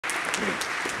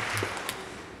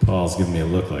Paul's giving me a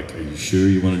look like, are you sure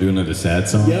you want to do another sad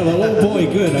song? Yeah, well, oh boy,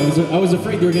 good. I was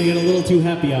afraid you were going to get a little too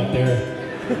happy out there.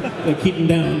 Keep them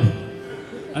down.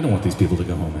 I don't want these people to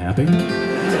go home happy.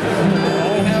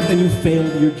 Then you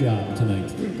failed your job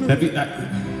tonight. Have you,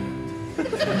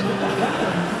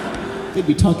 They'd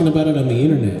be talking about it on the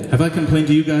internet. have I complained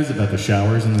to you guys about the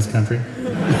showers in this country?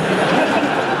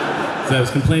 So I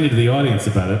was complaining to the audience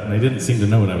about it, and they didn't seem to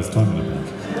know what I was talking about.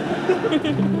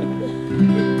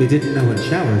 They didn't know what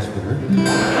showers were.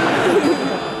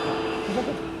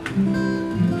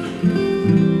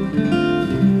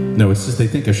 No, it's just they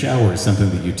think a shower is something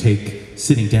that you take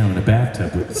sitting down in a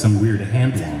bathtub with some weird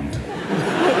hand wand.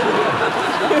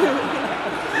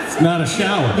 It's not a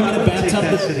shower. You mean a bathtub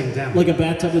that's sitting down. like a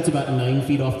bathtub that's about 9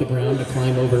 feet off the ground to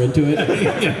climb over into it?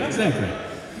 Yeah, exactly.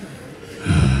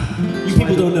 You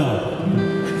people don't know.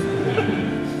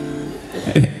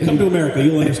 Come to America,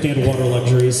 you'll understand water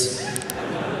luxuries.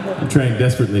 I'm trying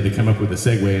desperately to come up with a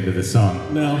segue into this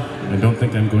song. No. I don't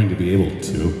think I'm going to be able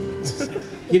to.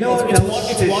 You know what? It's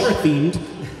water themed.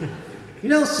 You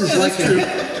know, this is like true.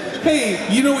 Hey,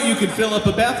 you know what you could fill up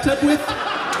a bathtub with?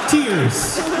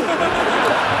 Tears.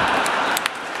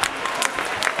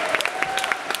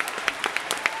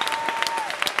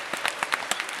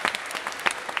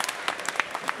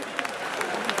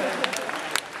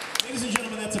 Ladies and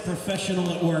gentlemen, that's a professional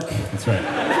at work. That's right.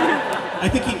 I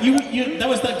think you that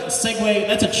was that segue.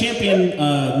 That's a champion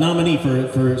nominee for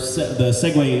the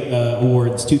Segway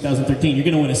Awards 2013. You're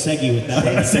going to win a Seggy with that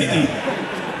one.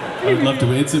 I would love to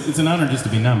win. It's an honor just to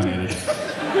be nominated.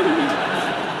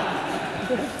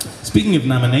 Speaking of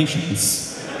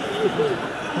nominations,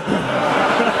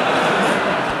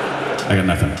 I got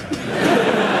nothing.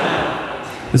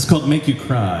 This is called Make You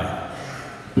Cry.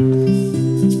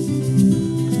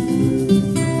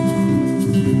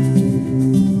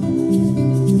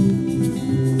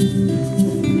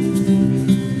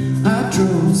 I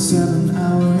drove 7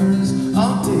 hours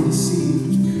all day to see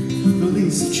you. The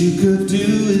least that you could do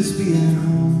is be at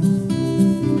home.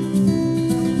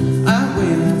 I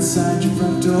wait outside your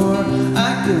front door.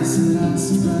 I guess that I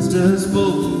surprised us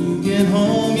both. When you get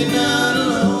home, you're not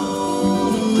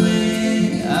alone. The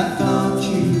way I thought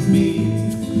you'd be.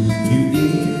 You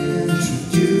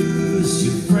introduce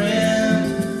your friend.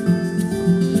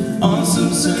 On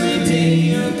some sunny day,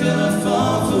 you're gonna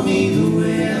fall for me the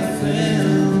way I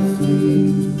fell for you.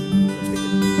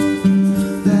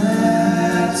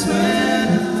 That's when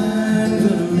I'm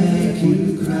gonna make you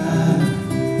cry.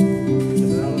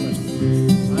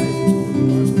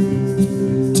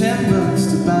 $10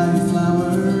 to buy you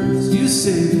flowers. You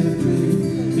say they're pretty,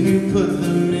 and you put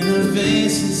them in a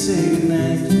vase and say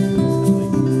goodnight.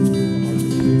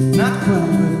 Not quite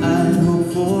what I had hoped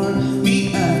for. Me,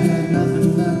 I got nothing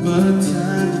left but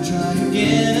time to try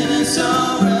again, and it's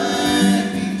alright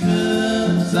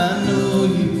because I know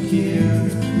you care.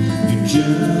 You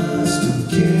just don't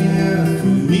care for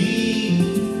me.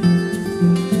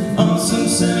 On some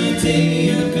sunny day,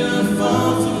 you're gonna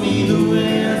fall for me the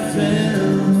way I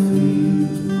fell for you.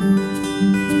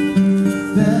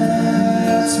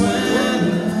 That's when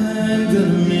I'm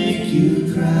gonna make you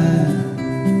cry.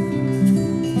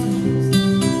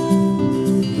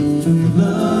 The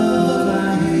love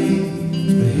I hate,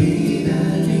 the hate I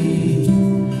need,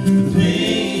 the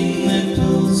pain that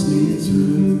pulls me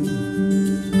through.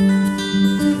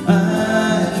 I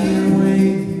can't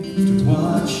wait to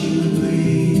watch you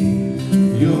bleed.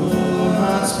 Your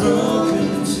heart's broken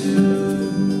too.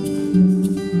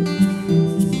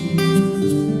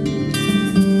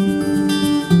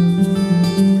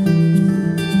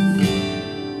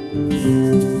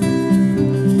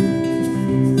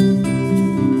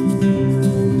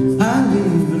 I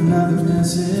leave another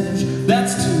message.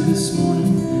 That's 2 this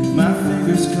morning. My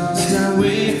fingers crossed. I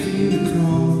wait for you to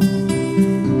call.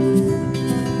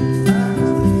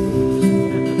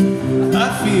 I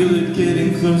feel it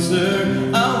getting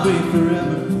closer. I'll wait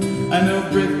forever. I know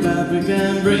brick by brick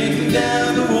I'm breaking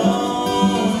down the